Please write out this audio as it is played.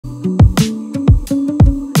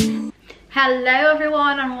Hello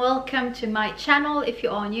everyone and welcome to my channel. If you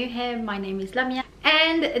are new here, my name is Lamia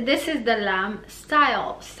and this is the Lam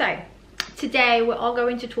style. So today we're all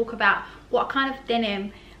going to talk about what kind of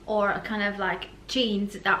denim or kind of like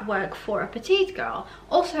jeans that work for a petite girl.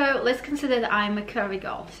 Also, let's consider that I'm a curvy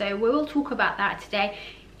girl, so we will talk about that today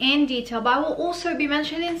in detail, but I will also be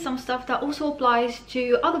mentioning some stuff that also applies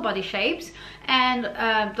to other body shapes. And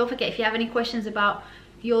don't forget, if you have any questions about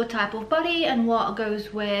your type of body and what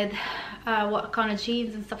goes with what kind of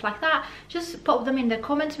jeans and stuff like that, just pop them in the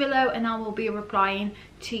comments below and I will be replying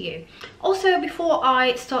to you. Also, before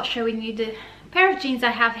I start showing you the pair of jeans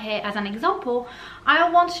I have here as an example, I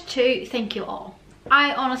want to thank you all.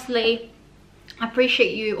 I honestly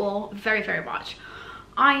appreciate you all very, very much.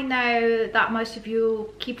 I know that most of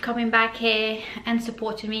you keep coming back here and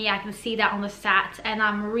supporting me. I can see that on the stats and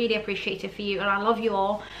I'm really appreciative for you and I love you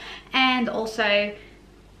all. And also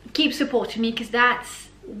keep supporting me because that's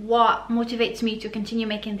what motivates me to continue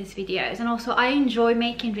making these videos. And also I enjoy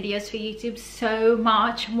making videos for YouTube so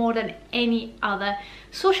much more than any other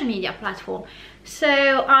social media platform. So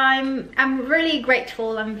I'm really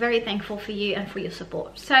grateful. I'm very thankful for you and for your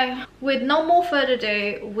support. So with no more further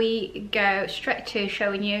ado, we go straight to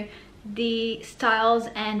showing you the styles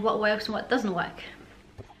and what works and what doesn't work.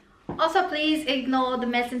 Also, please ignore the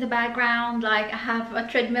mess in the background. Like, I have a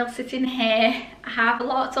treadmill sitting here, I have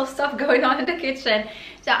lots of stuff going on in the kitchen,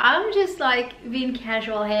 so I'm just like being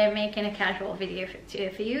casual here, making a casual video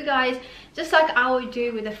for you guys, just like I would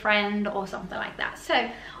do with a friend or something like that. So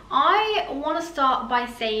I want to start by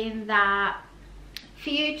saying that for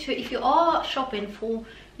you to, if you are shopping for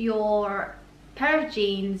your pair of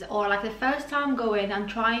jeans or like the first time going and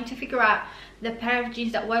trying to figure out the pair of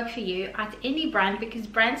jeans that work for you at any brand, because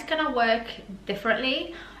brands kind of work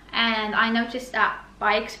differently and I noticed that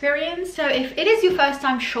by experience. So if it is your first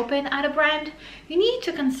time shopping at a brand, you need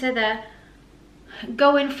to consider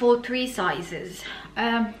going for 3 sizes.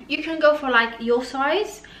 You can go for like your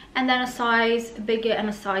size and then a size bigger and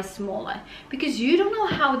a size smaller, because you don't know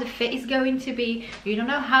how the fit is going to be, you don't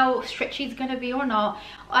know how stretchy it's going to be or not.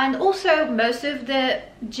 And also most of the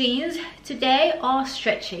jeans today are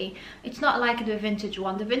stretchy. It's not like the vintage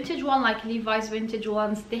one. The vintage one, like Levi's vintage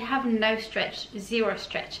ones, they have no stretch, 0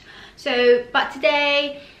 stretch. So but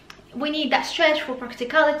today we need that stretch for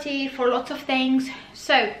practicality, for lots of things.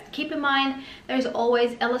 So keep in mind there's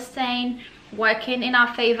always elastane working in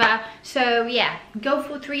our favor. So yeah, go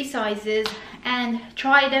for 3 sizes and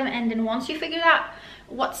try them, and then once you figure out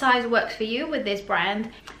what size works for you with this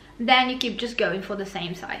brand, then you keep just going for the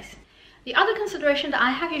same size. The other consideration that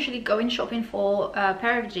I have usually going shopping for a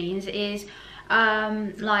pair of jeans is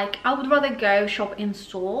like I would rather go shop in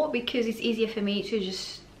store, because it's easier for me to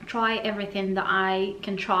just try everything that I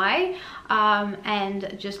can try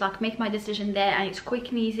and just like make my decision there, and it's quick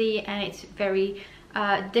and easy and it's very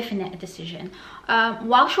definite decision.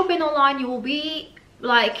 While shopping online, you will be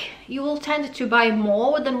like, you will tend to buy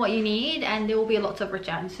more than what you need and there will be lots of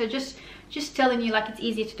returns. So just telling you, like, it's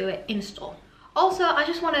easier to do it in store. Also, I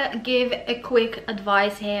just want to give a quick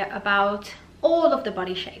advice here about all of the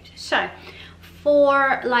body shapes. So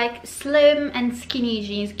for like slim and skinny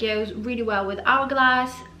jeans, goes really well with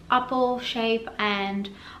hourglass, apple shape and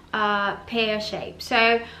pear shape.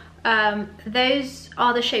 So those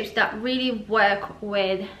are the shapes that really work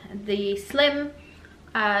with the slim,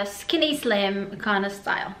 skinny slim kind of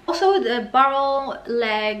style. Also the barrel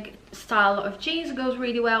leg style of jeans goes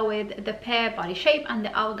really well with the pear body shape and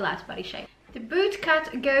the hourglass body shape. The boot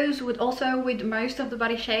cut goes with also with most of the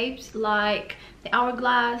body shapes, like the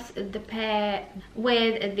hourglass, the pear,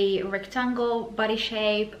 with the rectangle body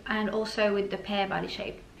shape and also with the pear body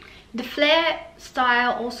shape. The flare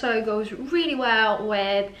style also goes really well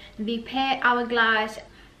with the pear, hourglass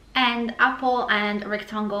and apple and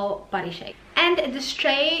rectangle body shape. And the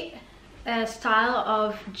straight style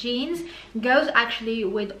of jeans goes actually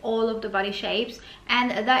with all of the body shapes,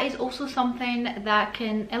 and that is also something that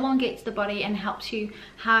can elongate the body and helps you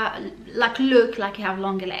like look like you have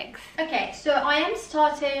longer legs. Okay, so I am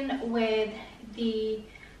starting with the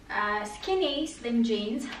skinny slim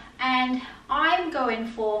jeans, and I'm going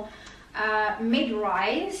for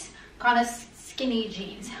mid-rise kind of skinny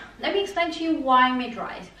jeans. Let me explain to you why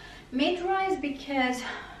mid-rise. Mid-rise because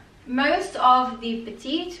most of the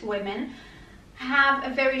petite women have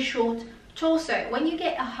a very short torso. When you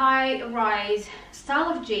get a high-rise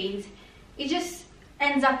style of jeans, it just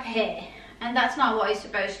ends up here, and that's not what it's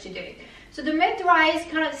supposed to do. So the mid-rise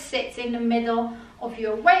kind of sits in the middle of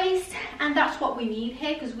your waist, and that's what we need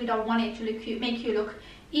here, because we don't want it to make you look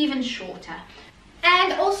even shorter.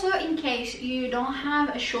 And also, in case you don't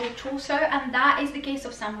have a short torso, and that is the case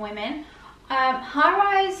of some women,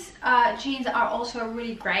 High-rise jeans are also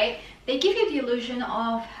really great. They give you the illusion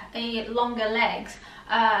of a longer legs.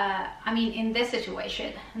 I mean, in this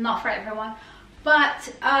situation, not for everyone.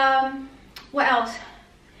 But what else?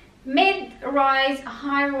 Mid-rise,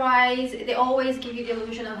 high-rise, they always give you the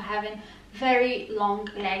illusion of having very long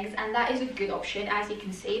legs, and that is a good option. As you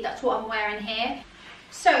can see, that's what I'm wearing here.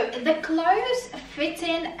 So the close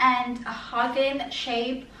fitting and hugging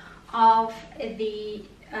shape of the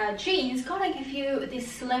jeans gonna give you these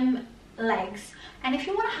slim legs, and if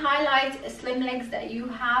you want to highlight slim legs that you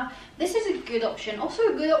have, this is a good option. Also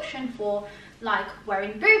a good option for like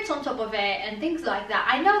wearing boots on top of it and things like that.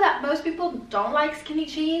 I know that most people don't like skinny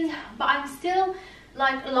jeans, but I'm still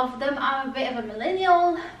like love them. I'm a bit of a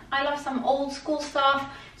millennial. I love some old school stuff.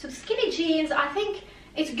 So skinny jeans, I think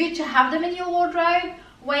it's good to have them in your wardrobe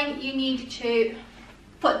when you need to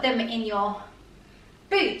put them in your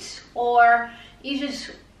boots, or you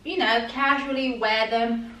just, you know, casually wear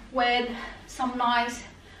them with some nice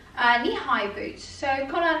knee-high boots. So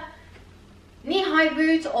kind of knee-high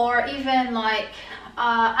boots, or even like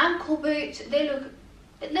ankle boots. They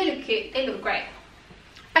look cute, they look great.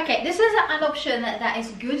 Okay, this is an option that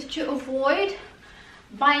is good to avoid.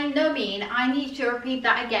 By no means, I need to repeat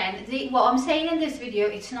that again. What I'm saying in this video,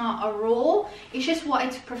 it's not a rule, it's just what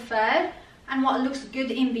it's preferred and what looks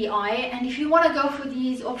good in the eye. And if you want to go for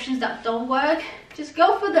these options that don't work, just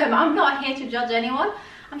go for them. I'm not here to judge anyone,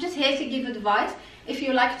 I'm just here to give advice if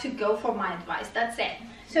you like to go for my advice. That's it.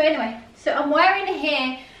 So anyway, so I'm wearing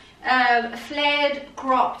here flared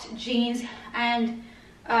cropped jeans, and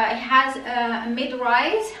it has a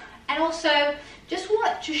mid-rise. And also just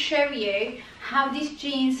want to show you how these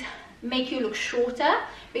jeans make you look shorter,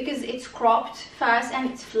 because it's cropped first and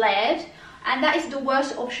it's flared, and that is the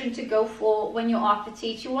worst option to go for when you are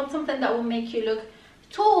petite. You want something that will make you look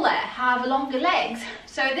taller, have longer legs.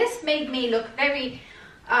 So this made me look very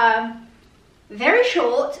very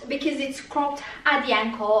short, because it's cropped at the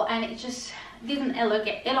ankle and it just didn't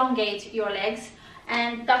elongate your legs,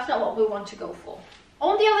 and that's not what we want to go for.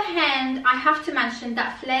 On the other hand, I have to mention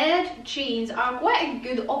that flared jeans are quite a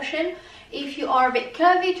good option if you are a bit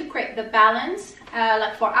curvy, to create the balance,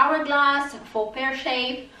 like for hourglass, for pear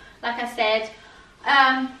shape, like I said.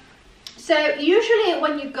 So usually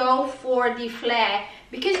when you go for the flare,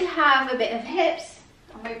 because you have a bit of hips,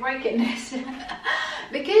 am I breaking this?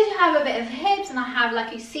 Because you have a bit of hips, and I have,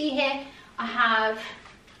 like you see here, I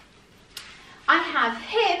have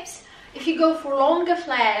hips. If you go for longer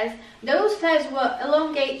flares, those flares will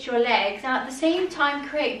elongate your legs and at the same time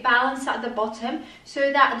create balance at the bottom,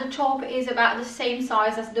 so that the top is about the same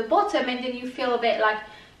size as the bottom, and then you feel a bit of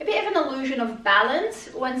an illusion of balance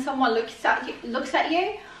when someone looks at you.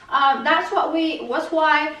 That's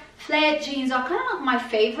why flared jeans are kind of like my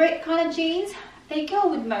favorite kind of jeans. They go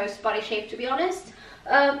with most body shape, to be honest,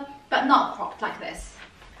 but not cropped like this.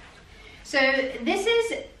 So this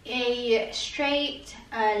is a straight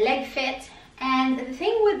leg fit, and the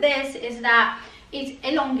thing with this is that it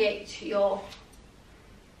elongates your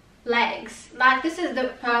legs. Like, this is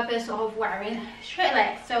the purpose of wearing straight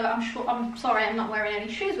legs. So I'm sorry I'm not wearing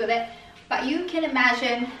any shoes with it, but you can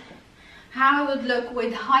imagine how it would look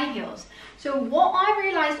with high heels. So what I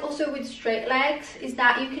realized also with straight legs is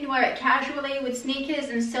that you can wear it casually with sneakers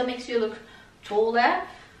and still makes you look taller.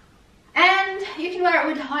 And you can wear it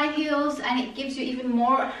with high heels and it gives you even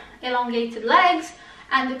more elongated legs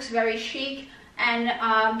and looks very chic. And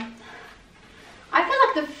I feel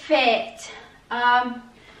like the fit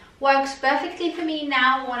works perfectly for me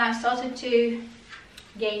now when I started to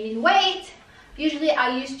gain in weight. Usually I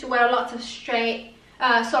used to wear lots of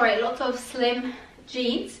lots of slim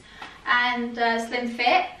jeans and slim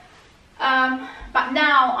fit. But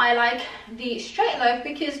now I like the straight look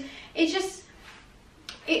because it just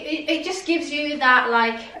gives you that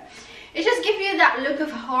look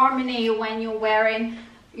of harmony when you're wearing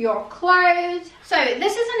your clothes. So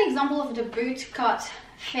this is an example of the boot cut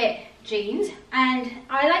fit jeans, and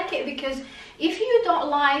I like it because if you don't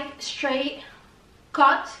like straight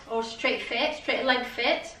cut or straight leg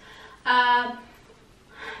fit,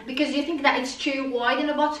 because you think that it's too wide in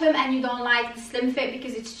the bottom, and you don't like the slim fit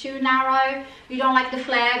because it's too narrow, you don't like the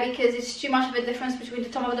flare because it's too much of a difference between the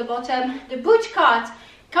top and the bottom, the boot cut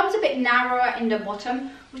comes a bit narrower in the bottom,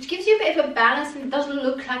 which gives you a bit of a balance and it doesn't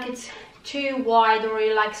look like it's too wide or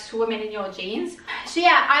you're like swimming in your jeans. So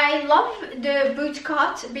yeah, I love the boot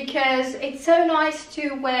cut because it's so nice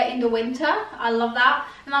to wear in the winter. I love that,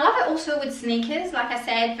 and I love it also with sneakers. Like I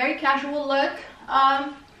said, very casual look.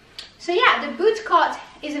 So yeah, the boot cut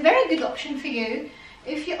is a very good option for you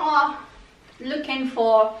if you are looking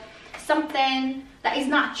for something that is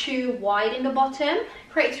not too wide in the bottom.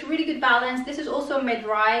 Creates really good balance. This is also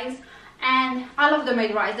mid-rise, and I love the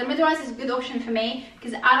mid-rise. The mid-rise is a good option for me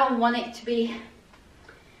because I don't want it to be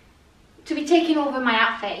taking over my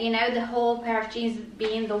outfit, you know, the whole pair of jeans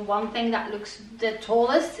being the one thing that looks the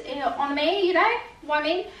tallest on me, you know what I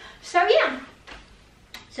mean? So yeah,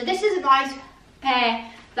 so this is a nice pair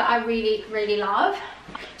that I really love.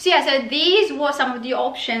 So yeah, so these were some of the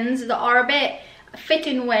options that are a bit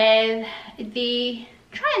fitting with the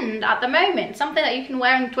trend at the moment, something that you can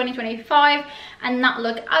wear in 2025 and not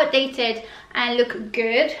look outdated and look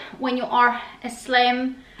good when you are a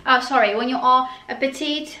when you are a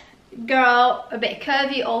petite girl, a bit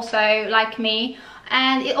curvy also like me.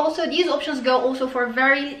 And it also, these options go also for a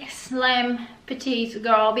very slim petite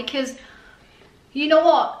girl, because you know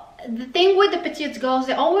what, the thing with the petite girls,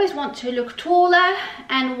 they always want to look taller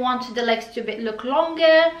and want the legs to look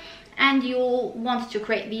longer, and you want to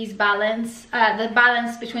create these balance, the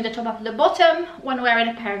balance between the top and the bottom when wearing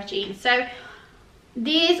a pair of jeans. So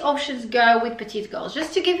these options go with petite girls.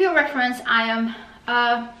 Just to give you a reference, I am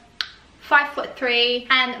 5'3"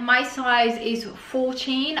 and my size is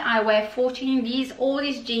 14. I wear 14. All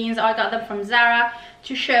these jeans, I got them from Zara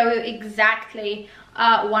to show you exactly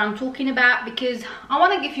what I'm talking about, because I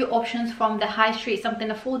want to give you options from the high street, something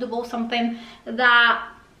affordable, something that,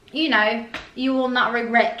 you know, you will not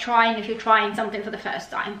regret trying if you're trying something for the first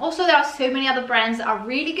time. Also, there are so many other brands that are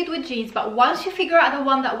really good with jeans, but once you figure out the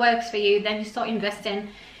one that works for you, then you start investing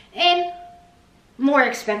in more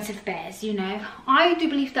expensive pairs, you know. I do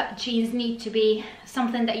believe that jeans need to be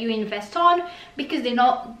something that you invest on, because they're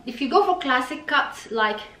not, if you go for classic cuts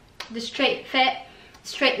like the straight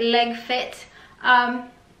leg fit,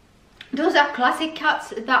 those are classic cuts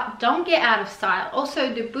that don't get out of style.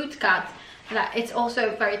 Also the boot cut, that it's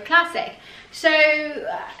also very classic, so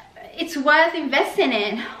it's worth investing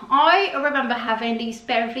in. I remember having these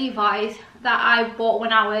pair of Levi's that I bought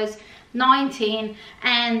when I was 19,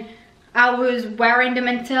 and I was wearing them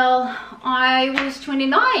until I was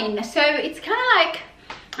 29. So it's kind of like,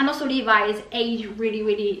 and also Levi's age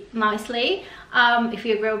really nicely. If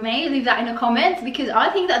you agree with me, leave that in the comments, because I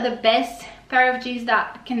think that the best pair of jeans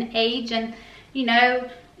that can age and, you know,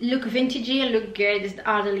 look vintagey and look good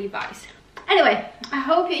are the Levi's. Anyway, I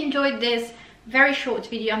hope you enjoyed this very short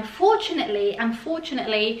video. Unfortunately,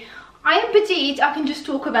 I am petite. I can just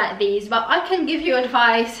talk about these, but I can give you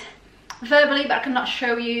advice verbally, but I cannot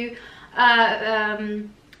show you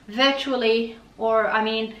virtually, or I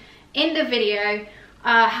mean in the video,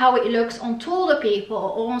 how it looks on taller people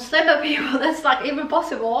or on slimmer people. That's like even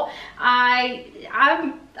possible.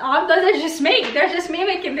 That's just me. There's just me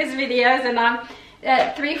making these videos, and I'm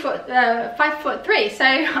 5'3", so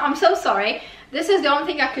I'm so sorry. This is the only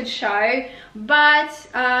thing I could show, but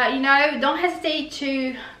you know, don't hesitate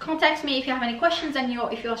to contact me if you have any questions, and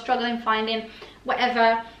if you're struggling finding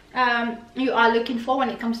whatever you are looking for when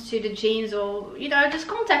it comes to the jeans, or you know, just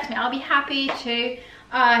contact me. I'll be happy to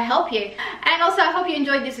help you. And also, I hope you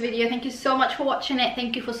enjoyed this video. Thank you so much for watching it.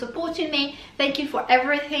 Thank you for supporting me. Thank you for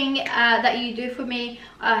everything that you do for me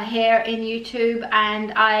here in YouTube.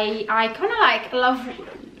 And I kind of like love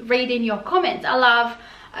reading your comments. I love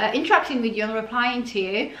interacting with you and replying to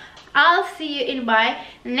you. I'll see you in my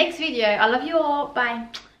next video. I love you all. Bye.